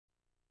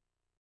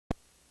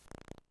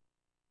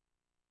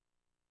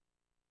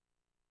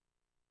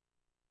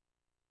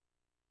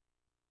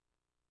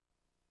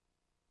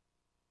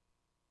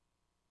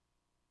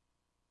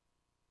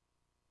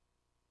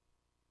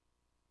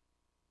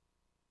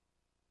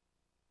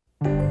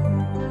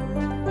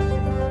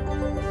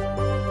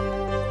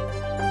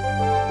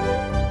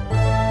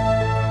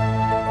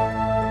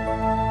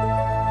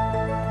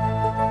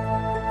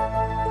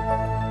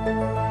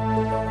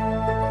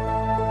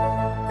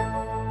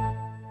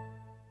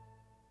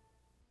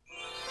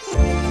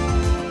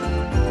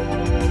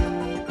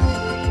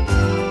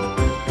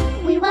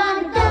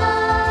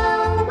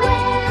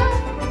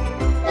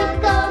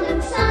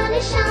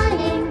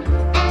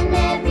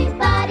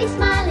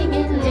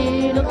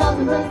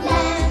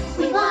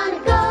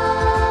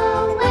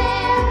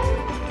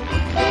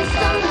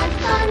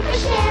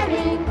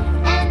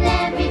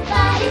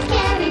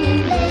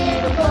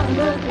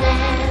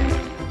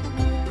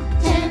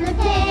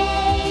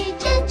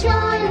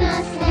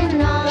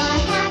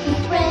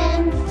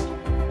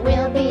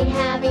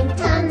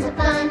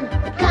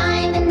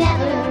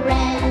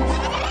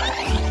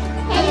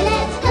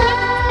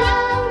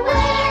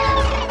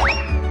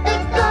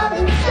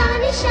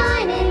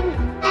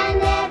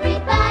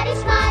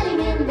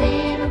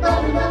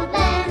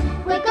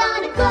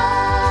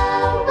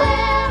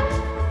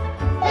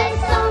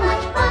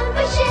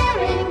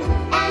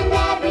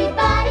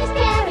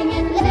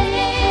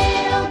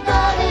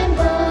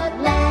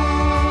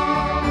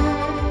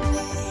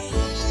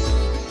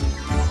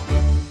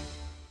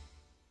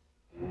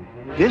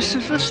This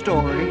is the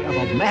story of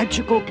a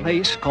magical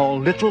place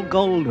called Little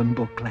Golden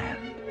Bookland.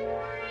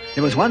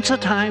 There was once a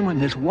time when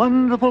this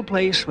wonderful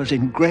place was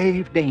in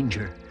grave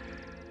danger.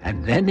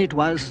 And then it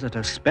was that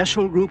a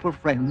special group of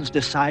friends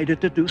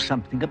decided to do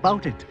something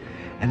about it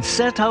and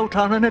set out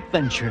on an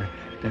adventure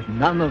that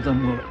none of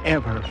them will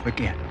ever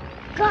forget.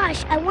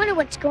 Gosh, I wonder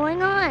what's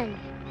going on.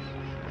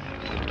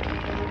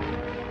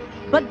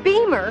 But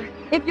Beamer,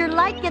 if your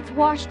light gets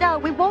washed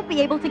out, we won't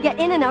be able to get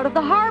in and out of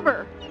the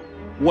harbor.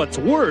 What's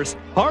worse,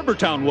 Harbor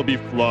Town will be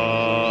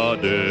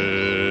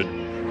flooded.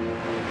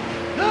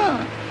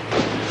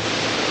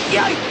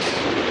 Yikes!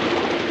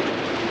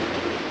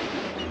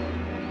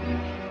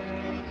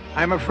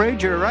 I'm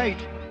afraid you're right.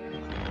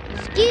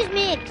 Excuse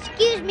me,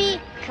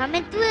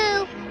 coming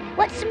through.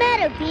 What's the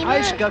matter, Beamer? Hi,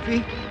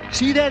 Scuffy.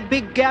 See that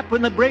big gap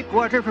in the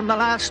breakwater from the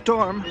last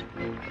storm?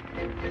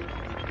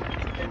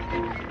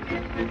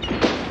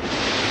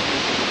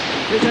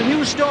 There's a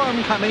new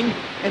storm coming,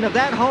 and if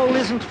that hole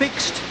isn't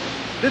fixed,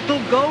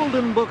 Little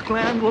Golden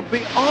Bookland will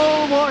be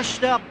all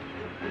washed up.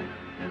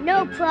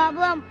 No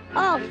problem.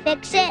 I'll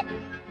fix it.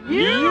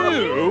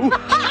 You?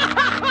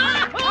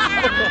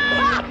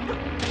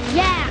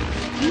 Yeah,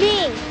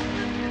 me.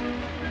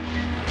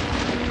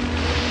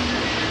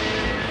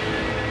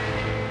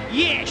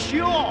 Yeah,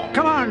 sure.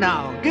 Come on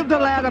now, give the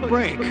lad a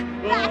break.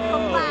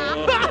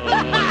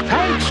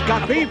 Thanks,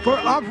 Scuffy, for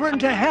offering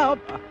to help.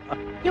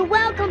 You're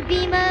welcome,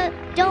 Beamer.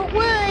 Don't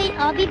worry,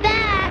 I'll be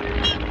back.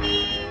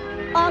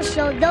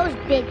 Also, those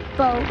big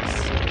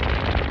boats.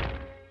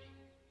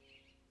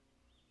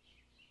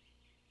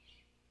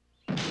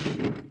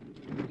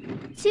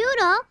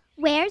 Tootle,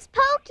 where's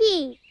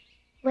Poky?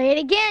 Play it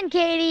again,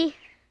 Katie.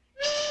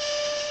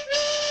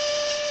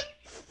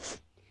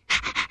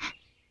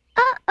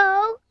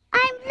 Uh-oh,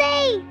 I'm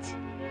late.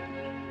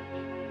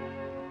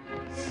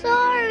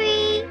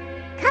 Sorry.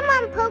 Come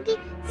on, Poky.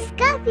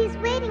 Scuffy's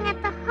waiting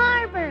at the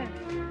harbor.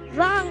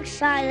 Wrong,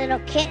 Shy Little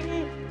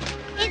Kitten.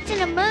 It's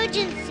an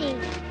emergency.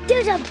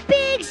 There's a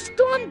big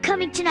storm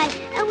coming tonight,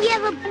 and we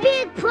have a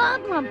big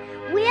problem.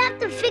 We have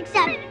to fix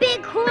that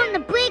big hole in the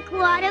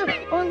breakwater,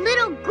 or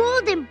Little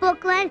Golden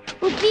Bookland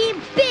will be in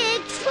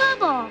big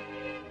trouble.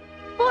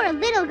 Poor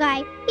little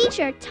guy, he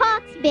sure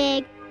talks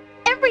big.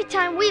 Every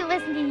time we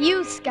listen to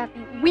you,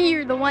 Scuffy,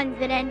 we're the ones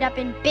that end up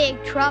in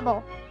big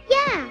trouble.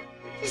 Yeah,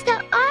 just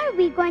how are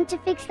we going to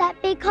fix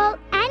that big hole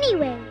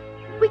anyway?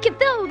 We can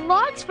fill it with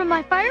logs from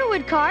my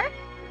firewood car.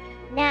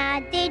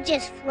 Nah, they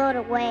just float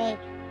away.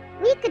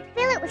 We could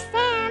fill it with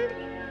sand.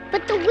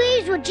 But the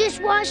waves will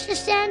just wash the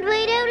sand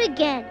right out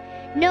again.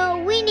 No,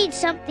 we need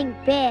something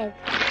big.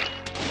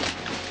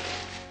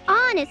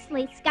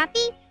 Honestly,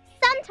 Scuffy,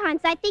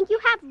 sometimes I think you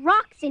have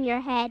rocks in your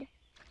head.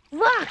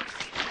 Rocks!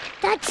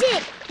 That's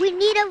it! We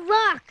need a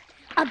rock!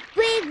 A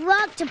big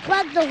rock to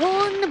plug the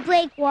hole in the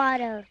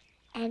breakwater.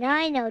 And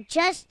I know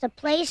just the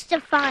place to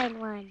find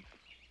one.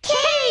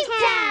 Cave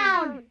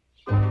Town!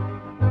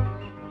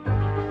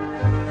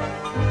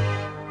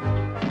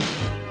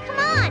 Come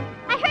on!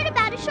 I heard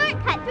about a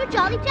shortcut through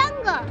Jolly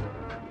Jungle.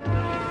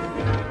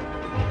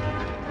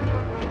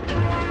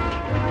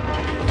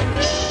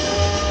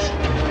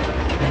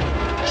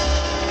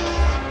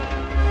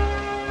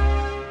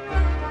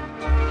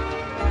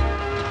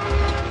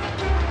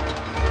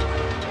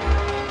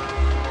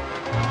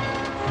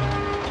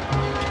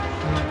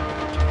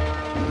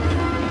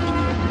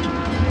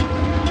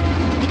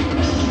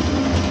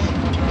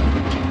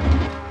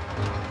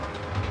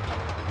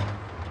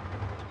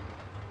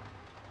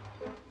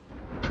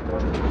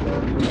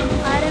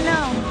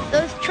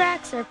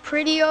 Are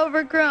pretty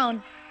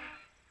overgrown,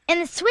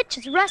 and the switch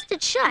is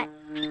rusted shut.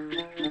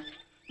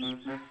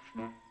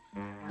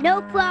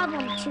 No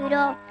problem,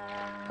 Tootle.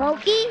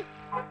 Poky?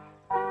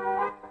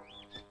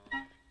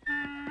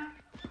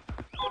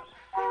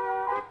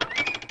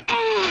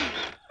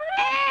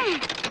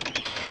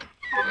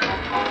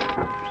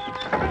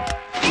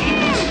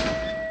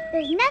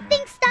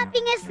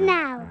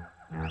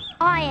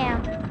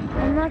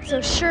 not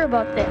so sure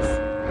about this.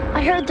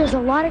 I heard there's a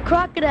lot of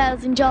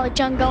crocodiles in Jolly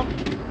Jungle.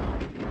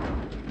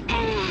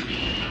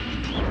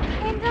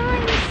 And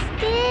I'm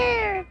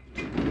scared.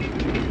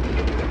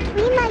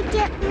 We might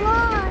get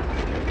lost.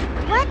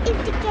 What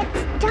if it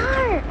gets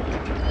dark?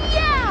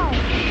 Yow!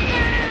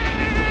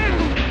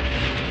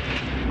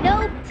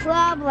 No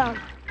problem.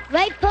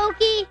 Right,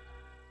 Poky?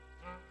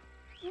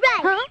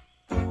 Right. Huh?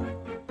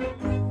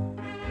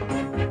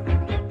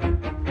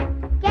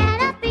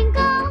 Get up and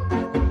go.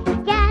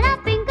 Get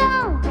up and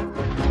go.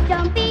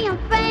 Don't be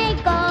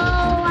afraid. Go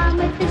on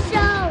with the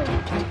show.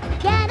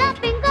 Get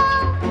up and go.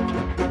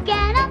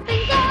 Get up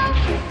and go.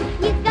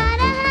 You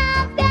gotta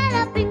have get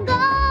up and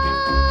go.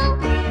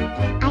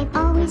 I've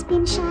always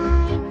been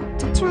shy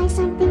to try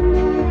something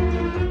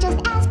new.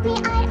 Just ask me,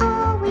 I'd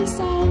always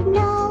say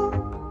no.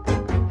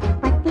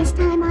 But this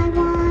time I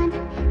want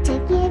to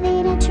give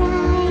it a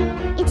try.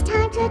 It's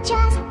time to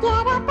just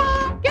get up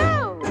and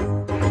go.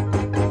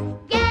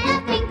 Get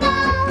up and go.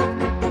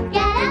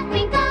 Get up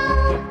and go.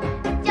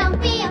 Don't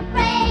be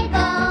afraid. Go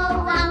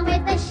on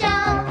with the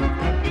show.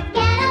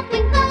 Get up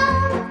and go.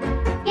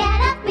 Get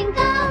up and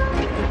go.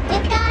 You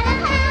gotta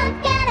have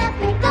get up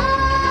and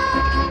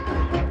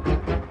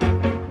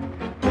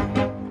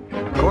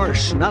go. Of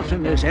course,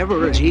 nothing is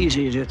ever as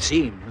easy as it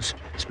seems,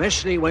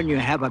 especially when you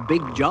have a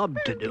big job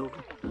to do.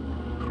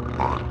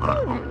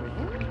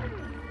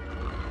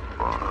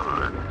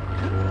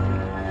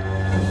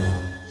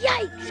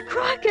 Yikes,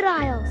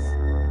 crocodiles!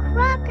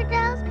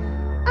 Crocodiles,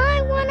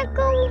 I wanna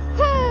go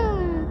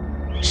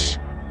home. Shh,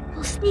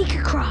 we'll sneak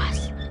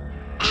across.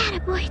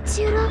 Attaboy,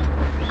 Tootle.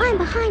 I'm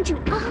behind you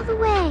all the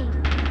way.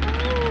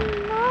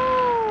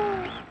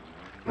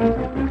 Oh,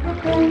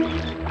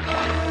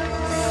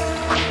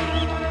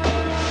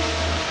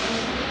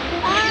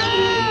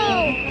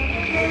 Oh!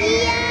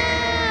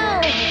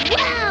 Yow!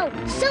 Wow!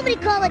 Somebody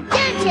call a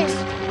dentist!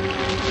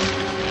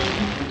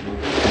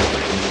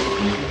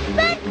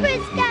 Run for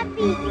it,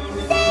 Scuffy!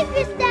 Save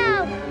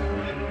yourself!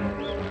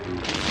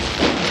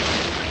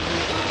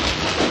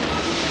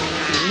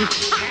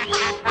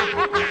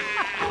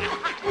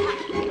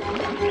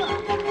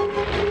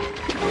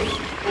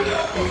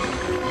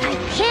 I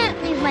can't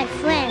leave my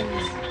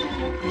friends.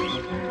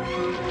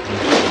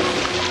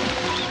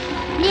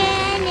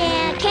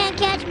 Nah, can't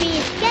catch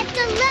me. Get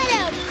the let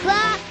out,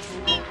 Crocs.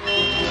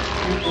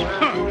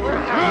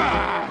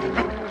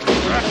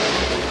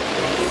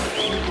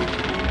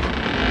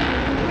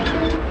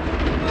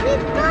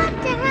 We've got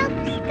to help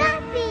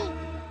Scuffy!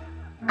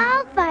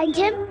 I'll find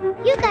him.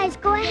 You guys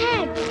go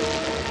ahead.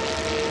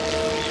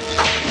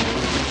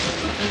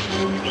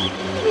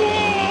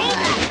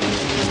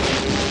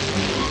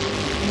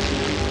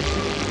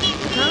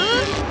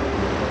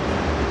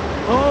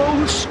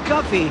 Oh,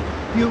 Scuffy,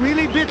 you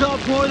really bit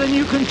off more than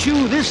you can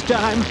chew this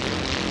time.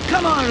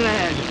 Come on,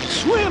 lad.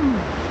 Swim!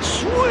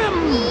 Swim!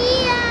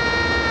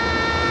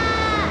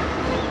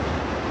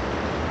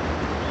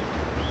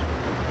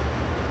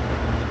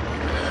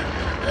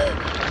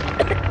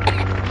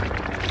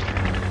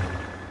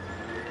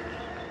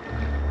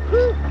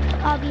 Whew,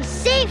 I'll be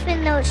safe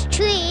in those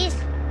trees.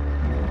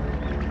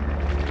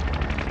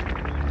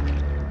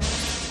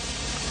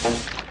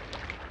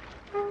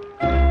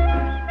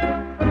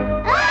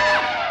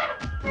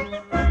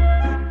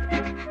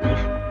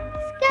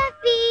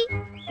 Scuffy!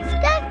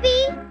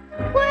 Scuffy!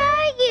 Where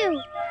are you?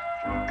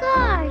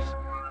 Gosh,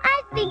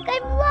 I think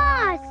I'm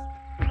lost.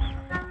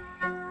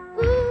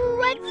 Ooh,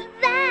 what's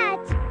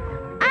that?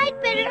 I'd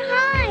better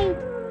hide.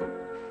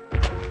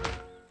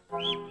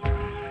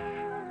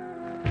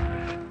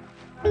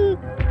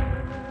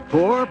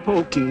 Poor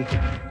Poky.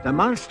 The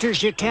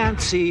monsters you can't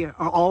see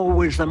are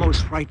always the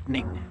most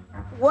frightening.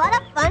 What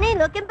a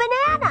funny-looking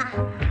banana.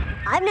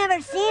 I've never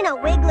seen a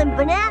wiggling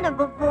banana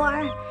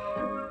before.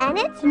 And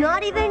it's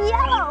not even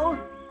yellow.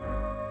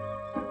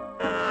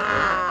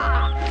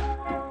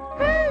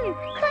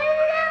 Cut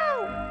it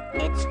out.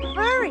 It's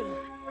furry.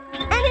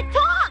 And it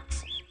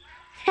talks.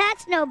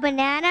 That's no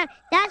banana.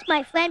 That's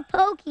my friend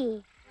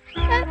Poky.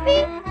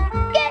 Scuffy,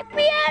 get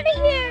me out of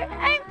here.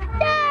 I'm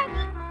stuck.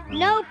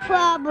 No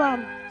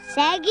problem.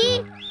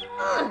 Saggy?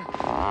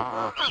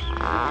 Whoa!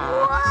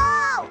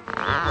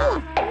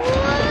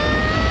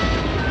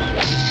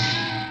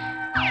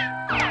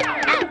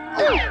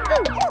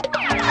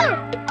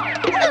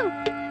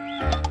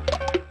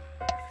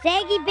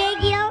 Saggy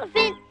Baggy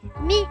Elephant,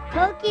 meet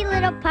Poky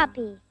Little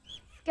Puppy.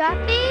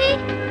 Scuffy,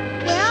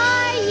 where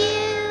are you?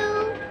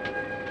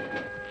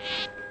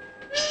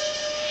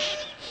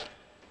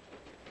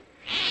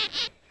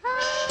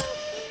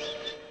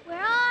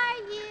 Where are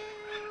you?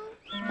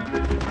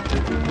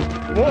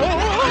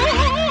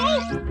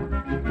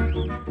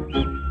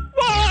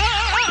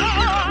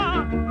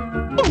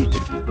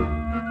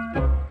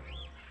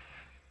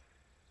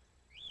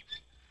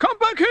 Come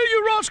back here, you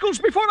rascals,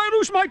 before I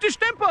lose my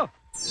distemper!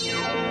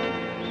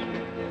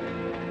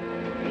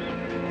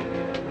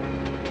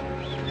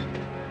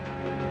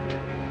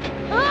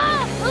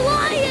 Ah, a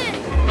lion!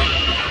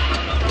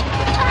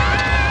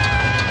 Ah!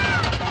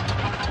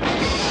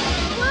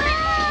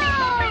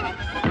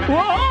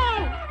 Whoa!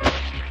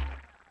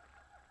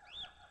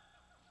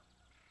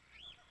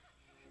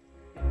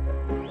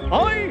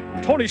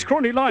 Tawny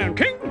Scrawny Lion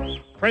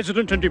King,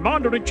 President and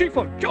Commander-in-Chief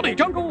of Jolly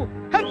Jungle,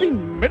 have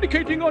been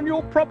medicating on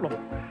your problem.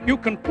 You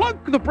can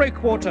plug the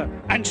breakwater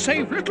and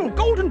save little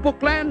Golden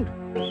Book Land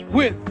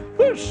with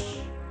this.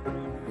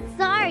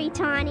 Sorry,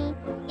 Tawny.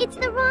 It's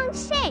the wrong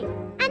shape,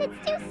 and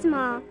it's too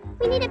small.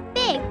 We need a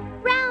big,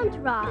 round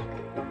rock.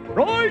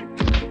 Right.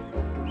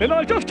 Then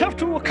I'll just have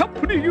to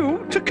accompany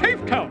you to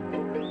Cave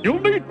Town. You'll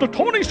need the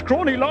Tawny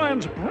Scrawny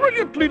Lion's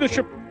brilliant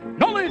leadership,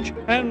 knowledge,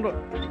 and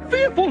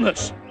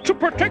fearfulness to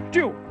protect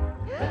you.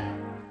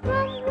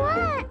 From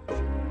what?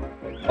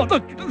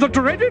 The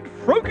dreaded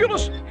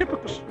Frogulus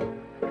hippocus.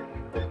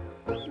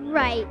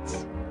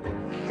 Right.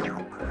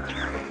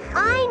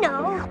 I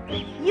know.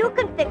 You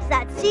can fix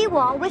that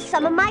seawall with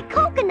some of my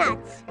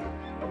coconuts.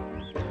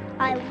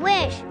 I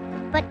wish,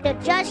 but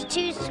they're just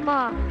too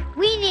small.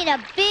 We need a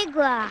big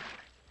rock.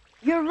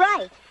 You're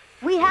right.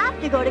 We have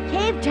to go to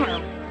Cave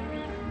Town.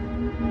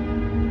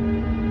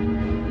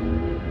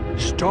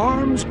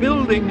 Storm's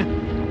building.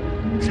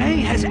 Say,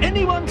 has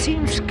anyone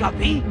seen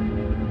Scuffy?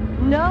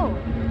 No.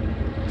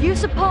 Do you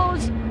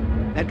suppose...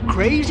 That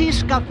crazy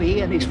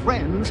Scuffy and his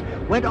friends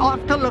went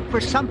off to look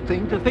for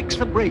something to fix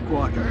the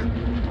breakwater.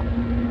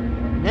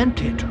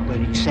 Meant it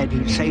when he said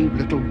he'd save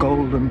little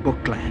Golden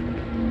Book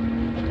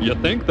Land. You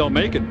think they'll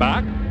make it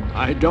back?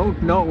 I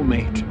don't know,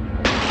 mate.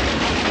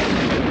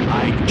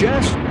 I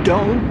just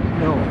don't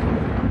know.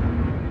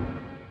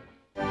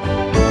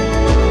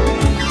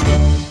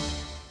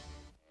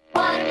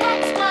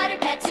 Water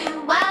pets,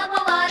 ooh, wow,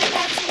 wow, water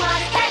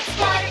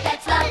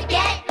pets, love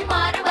getting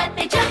water. When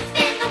they jump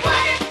in the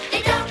water,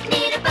 they don't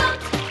need a boat,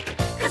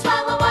 'cause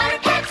wow, wow, water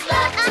pets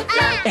love to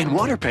float. And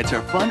water pets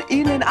are fun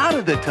in and out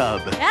of the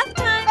tub. Bath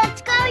time.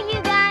 Let's go,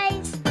 you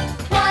guys.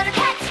 Water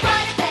pets,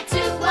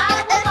 ooh,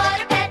 wow, wow,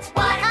 water pets,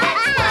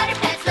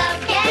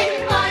 love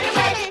getting water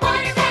wet.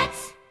 Water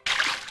pets.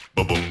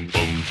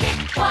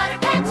 Water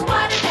pets, ooh,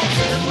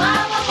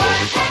 wow, wow,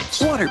 water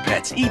pets. Water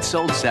pets, each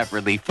sold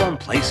separately from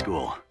Play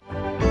School.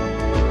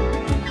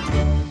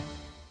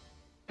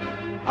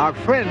 Our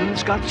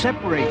friends got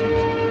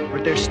separated,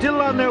 but they're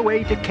still on their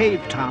way to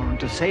Cave Town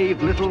to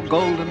save little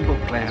Golden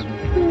Book Land.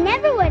 We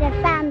never would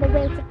have found the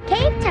way to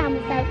Cave Town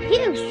without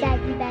you,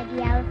 Saggy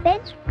Baggy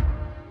Elephant.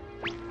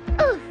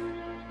 Oof.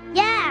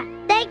 Yeah,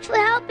 thanks for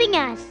helping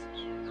us.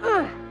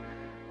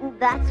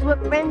 That's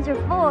what friends are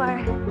for.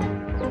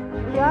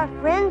 We are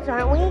friends,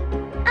 aren't we?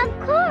 Of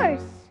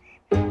course.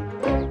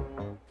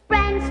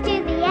 Friends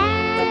to the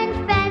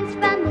end, friends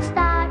from the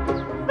start.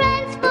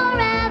 Friends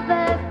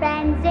forever,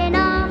 friends in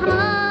our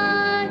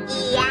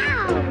hearts.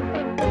 Yeah!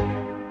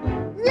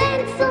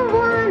 Lend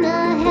someone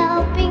a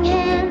helping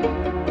hand.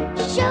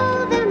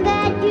 Show them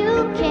that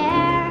you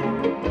care.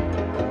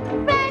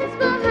 Friends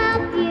will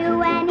help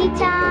you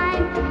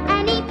anytime,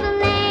 any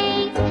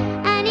place,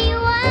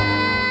 anywhere.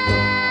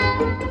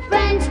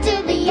 Friends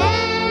to the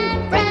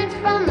end, friends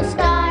from the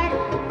start.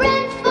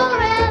 Friends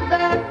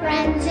forever,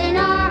 friends in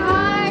our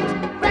hearts.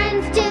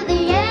 Friends to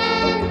the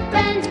end,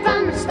 friends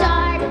from the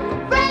start.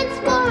 Friends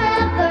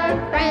forever,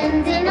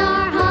 friends in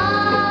our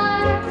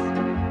hearts.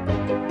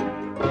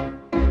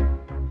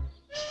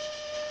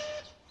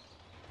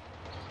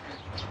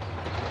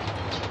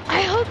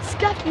 I hope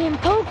Scuffy and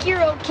Poky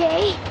are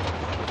okay.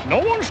 No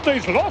one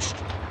stays lost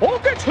or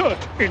gets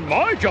hurt in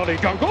my Jolly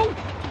Jungle.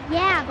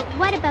 Yeah, but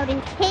what about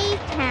in Cave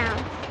Town?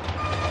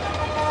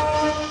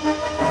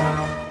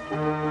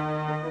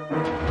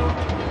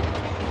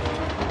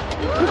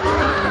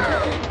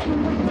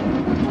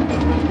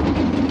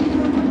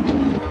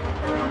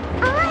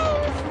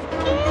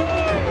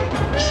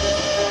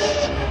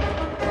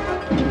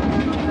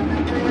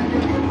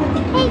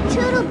 Hey,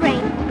 Tootle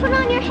Brain, put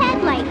on your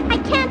headlight. I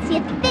can't see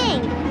a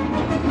thing.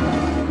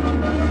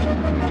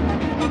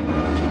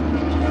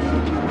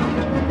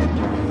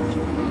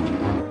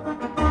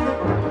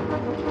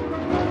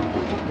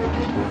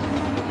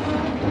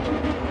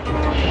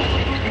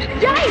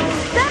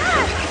 Yikes!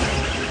 Back!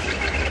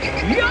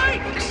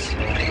 Yikes!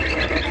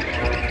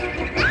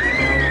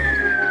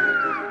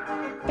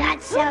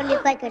 That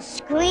sounded like a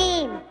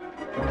scream.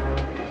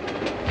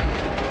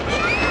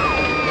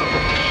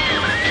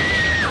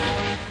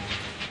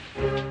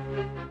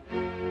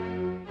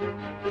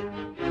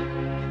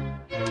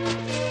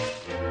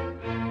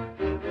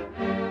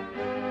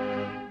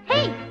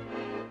 Hey,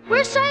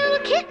 where's Shy Little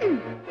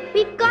Kitten?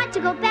 We've got to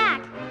go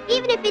back,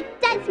 even if it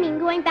does mean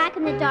going back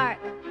in the dark.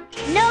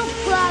 No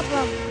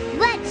problem.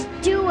 Let's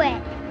do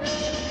it.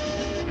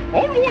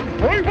 Onward,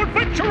 brave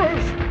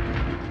adventurers!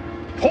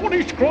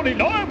 Tawny Scrawny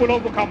Lion will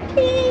overcome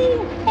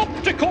all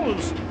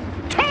obstacles.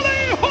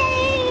 Tally-ho!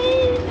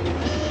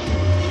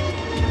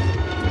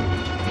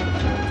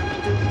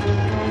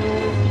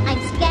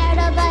 I'm scared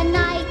of the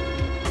night.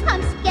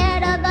 I'm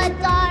scared of the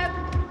dark.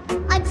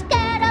 I'm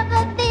scared of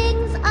the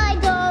things I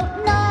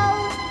don't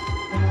know.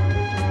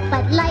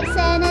 But life's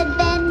an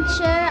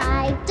adventure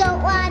I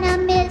don't want to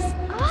miss.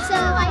 So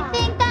I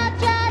think I'll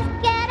just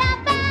get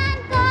up and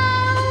go.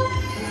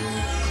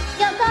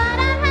 You're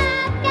gonna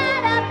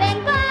get up and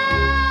go.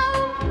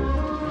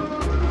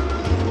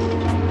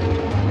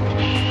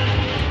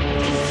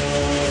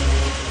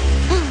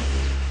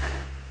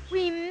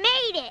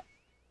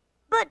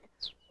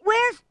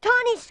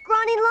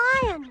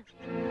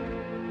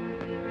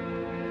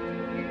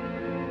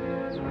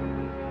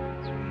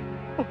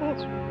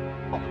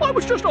 I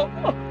was just... I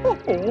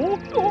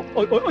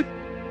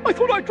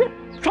thought I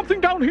dropped something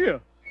down here.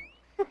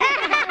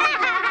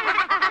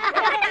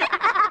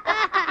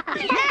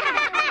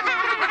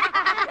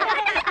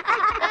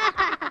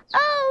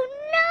 Oh,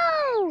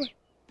 no!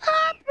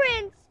 Paw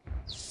prints!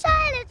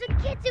 Shy Little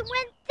Kitten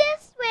went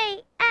this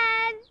way,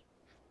 and...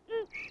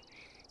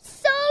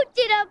 so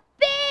did a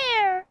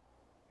bear!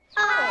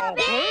 A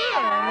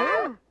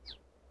bear?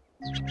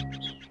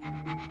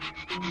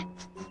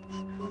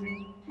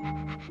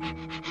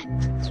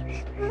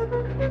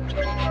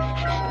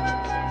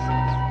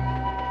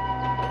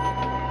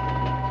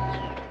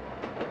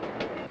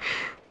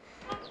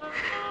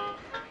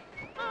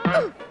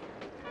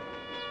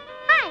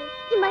 Hi,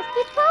 you must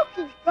be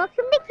Poky.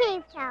 Welcome to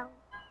Cave Town.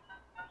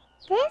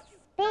 This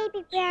is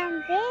Baby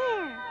Brown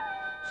Bear.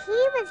 He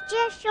was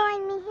just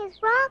showing me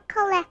his rock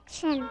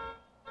collection.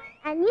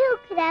 And you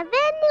could have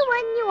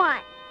anyone you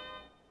want.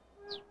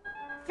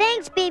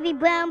 Thanks, Baby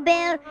Brown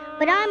Bear,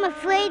 but I'm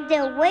afraid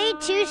they're way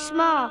too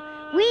small.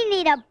 We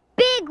need a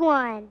big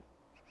one.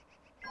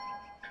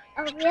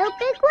 A real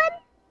big one?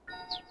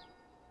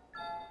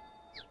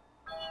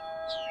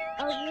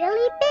 A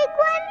really big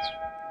one?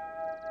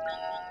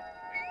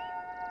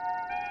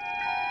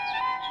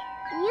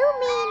 You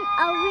mean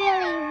a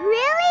really,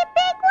 really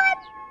big one?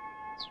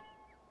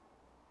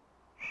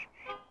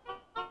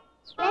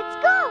 Let's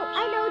go.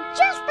 I know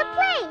just the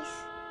place.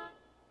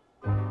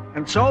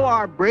 And so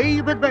our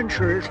brave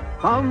adventurers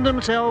found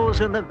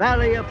themselves in the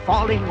Valley of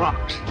Falling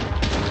Rocks.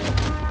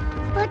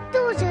 But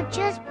those are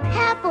just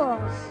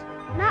pebbles.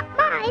 Not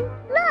mine.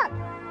 Look.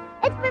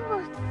 It's my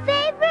most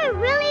favorite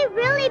really,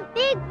 really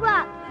big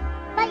rock.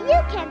 But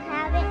you can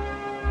have it.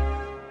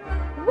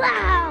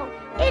 Wow,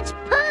 it's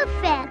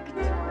perfect.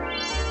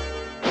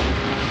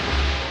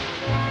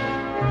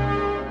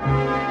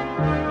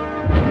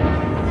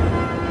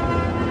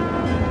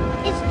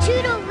 Is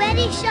Tootle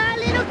ready, Shy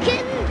Little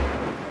Kitten?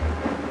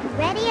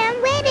 Ready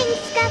and waiting,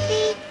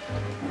 Scuffy.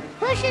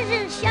 Pushers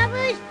and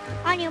shovers,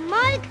 on your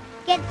mark,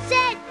 get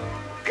set,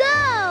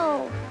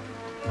 go!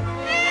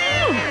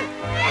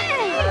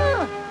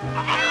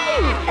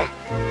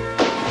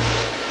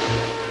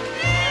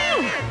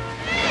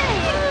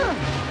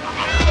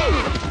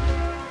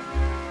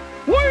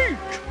 Wait!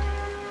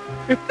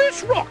 If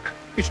this rock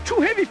is too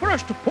heavy for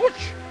us to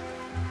push,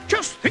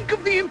 just think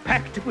of the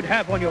impact it would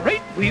have on your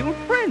eight-wheeled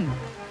friend.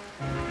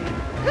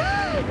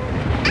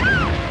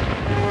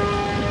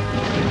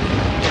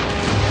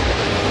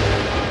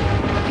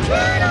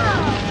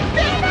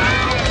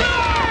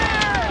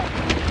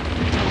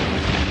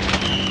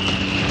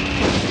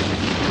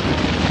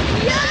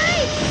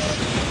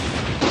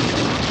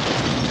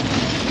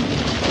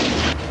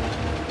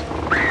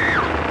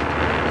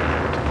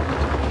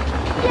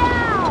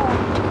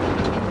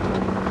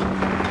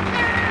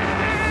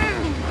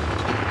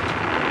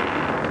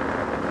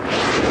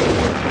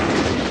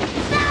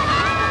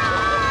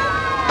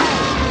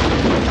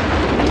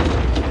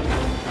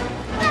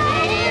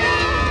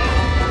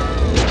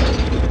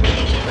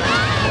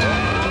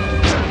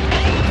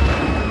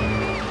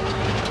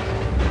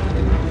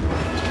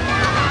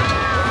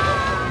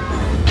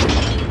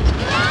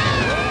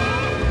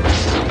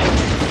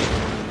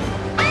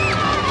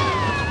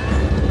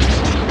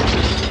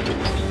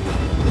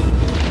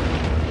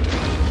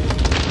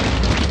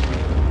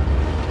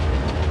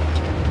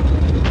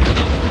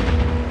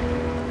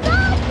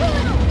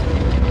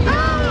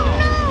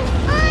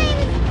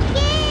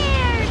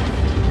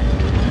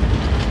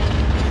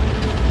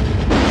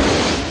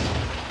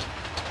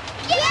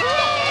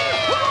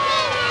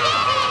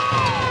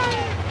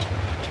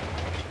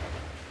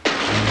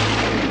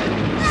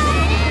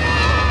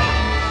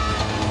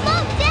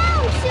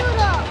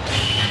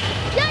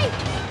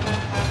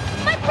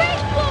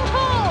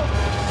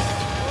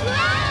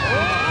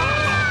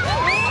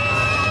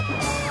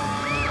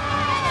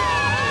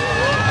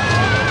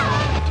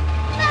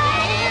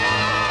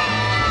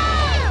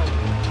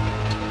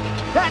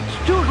 That's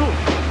Tootle!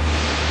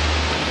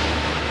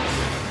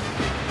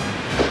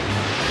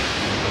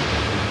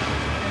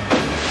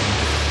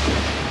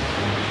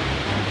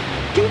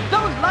 Keep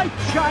those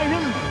lights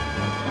shining!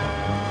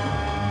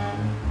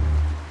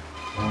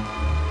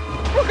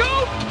 Look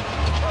out!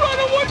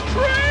 Runaway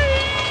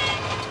train!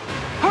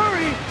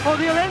 Hurry, or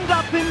they'll end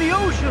up in the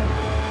ocean!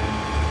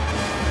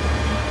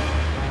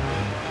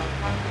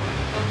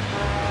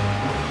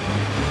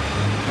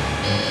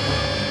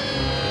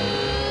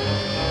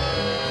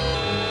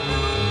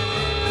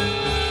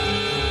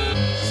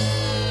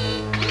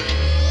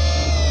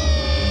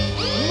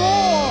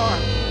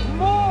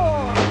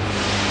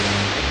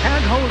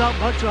 Hold out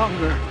much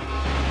longer.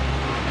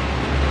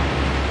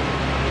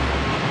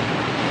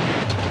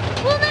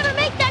 We'll never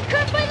make that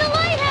curve by the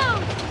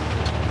lighthouse!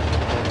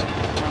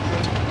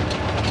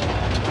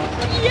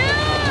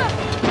 Yeah!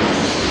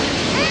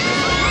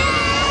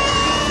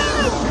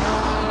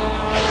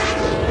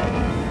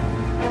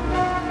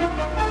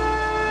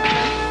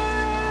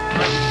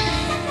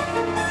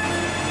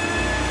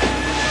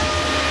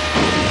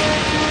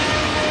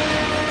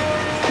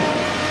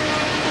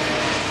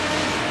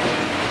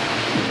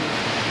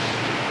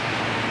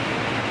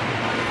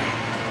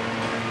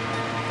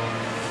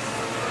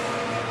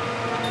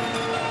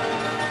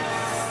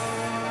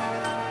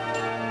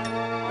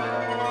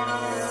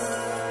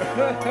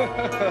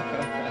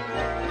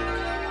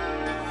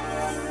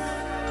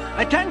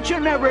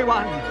 Attention,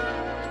 everyone!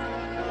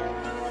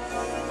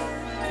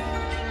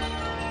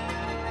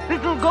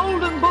 Little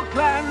Golden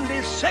Bookland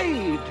is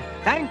saved,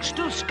 thanks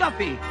to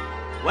Scuffy.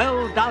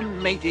 Well done,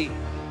 matey.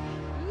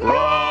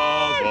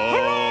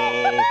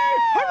 Bravo!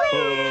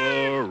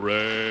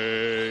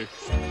 Hooray!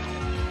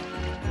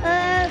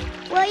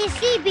 Well, you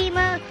see,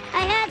 Beamer, I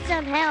had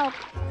some help.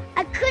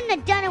 I couldn't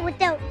have done it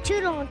without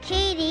Tootle and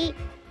Katie.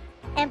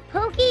 And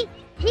Poky,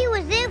 he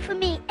was there for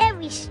me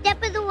every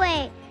step of the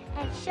way.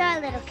 And Shy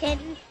Little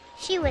Kitten,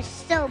 she was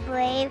so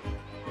brave.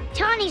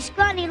 Tawny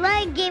Scrawny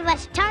Lion gave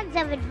us tons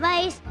of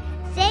advice.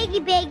 Saggy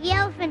Baggy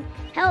Elephant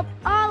helped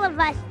all of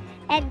us.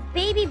 And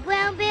Baby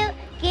Brown Bear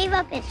gave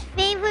up his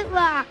favorite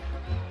rock.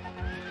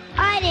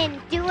 I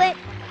didn't do it.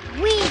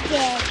 We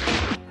did.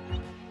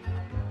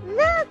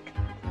 Look!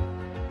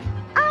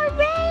 A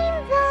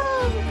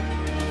rainbow!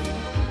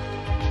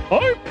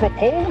 I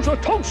propose a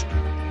toast.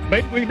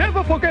 May we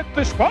never forget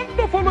this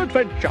wonderful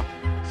adventure.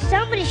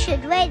 Somebody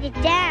should write it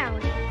down.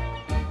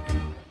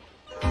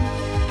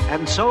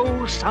 And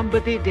so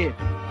somebody did.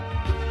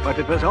 But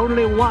it was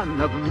only one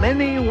of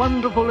many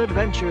wonderful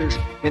adventures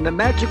in the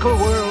magical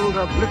world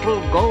of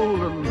Little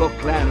Golden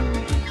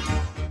Bookland.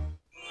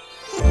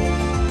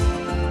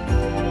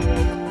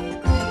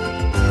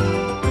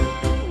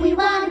 We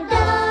want to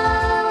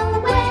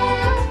go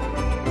where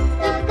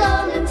the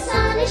golden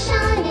sun is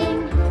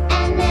shining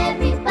and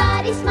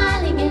everybody's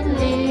smiling in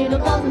Little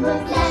Golden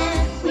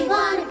Bookland. We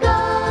want to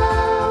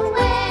go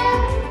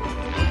where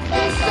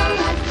there's so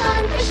much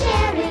fun for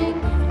sharing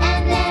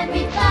and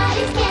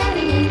everybody's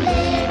caring in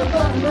Little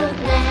Golden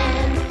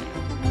Bookland.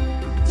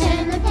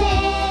 Turn the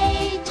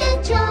page and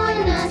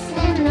join us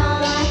and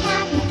all our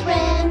happy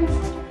friends.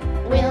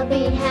 We'll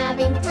be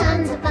having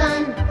tons of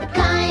fun, the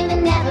kind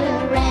that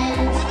never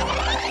ends.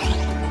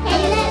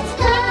 Hey, let's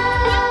go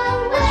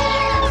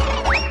where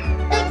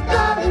the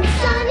golden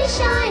sun is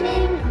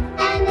shining